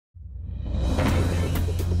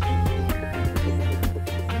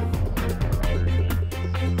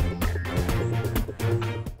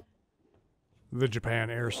The Japan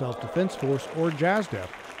Air Self-Defense Force, or JASDEF,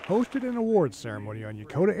 hosted an awards ceremony on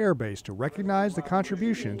Yokota Air Base to recognize the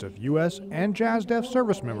contributions of U.S. and JASDEF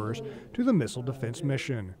service members to the missile defense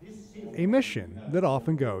mission, a mission that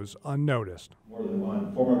often goes unnoticed. More than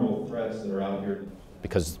one formidable threats that are out here.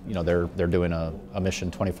 Because they're doing a mission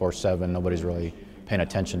 24/7. Nobody's really paying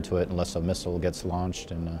attention to it unless a missile gets launched,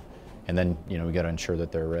 and then we got to ensure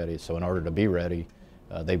that they're ready. So in order to be ready,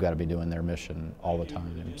 they've got to be doing their mission all the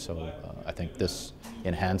time. And so I think this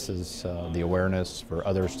enhances the awareness for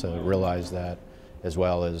others to realize that, as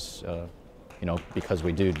well as because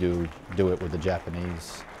we do it with the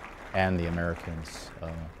Japanese and the Americans.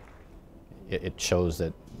 It shows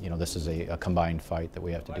that this is a combined fight that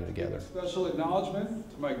we have to do together. Special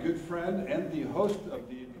acknowledgement to my good friend and the host of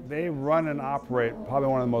the... They run and operate probably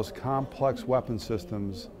one of the most complex weapon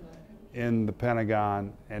systems in the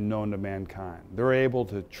Pentagon and known to mankind. They're able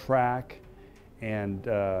to track and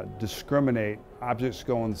discriminate objects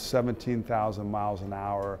going 17,000 miles an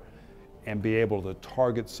hour and be able to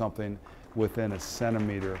target something within a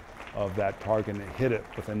centimeter of that target and hit it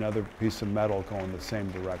with another piece of metal going the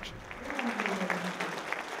same direction.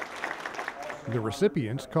 The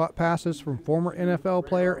recipients caught passes from former NFL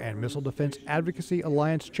player and Missile Defense Advocacy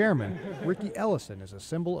Alliance chairman Ricky Ellison as a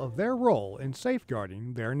symbol of their role in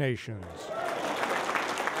safeguarding their nations.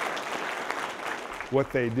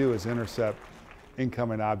 What they do is intercept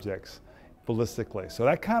incoming objects ballistically. So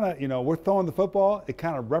that kind of, we're throwing the football, it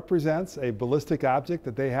kind of represents a ballistic object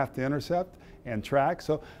that they have to intercept and track.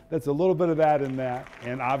 So that's a little bit of that in that.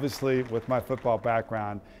 And obviously with my football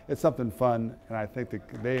background, it's something fun, and I think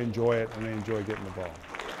that they enjoy it and they enjoy getting the ball.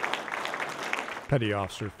 Petty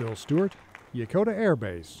Officer Phill Stuart, Yokota Air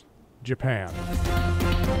Base, Japan.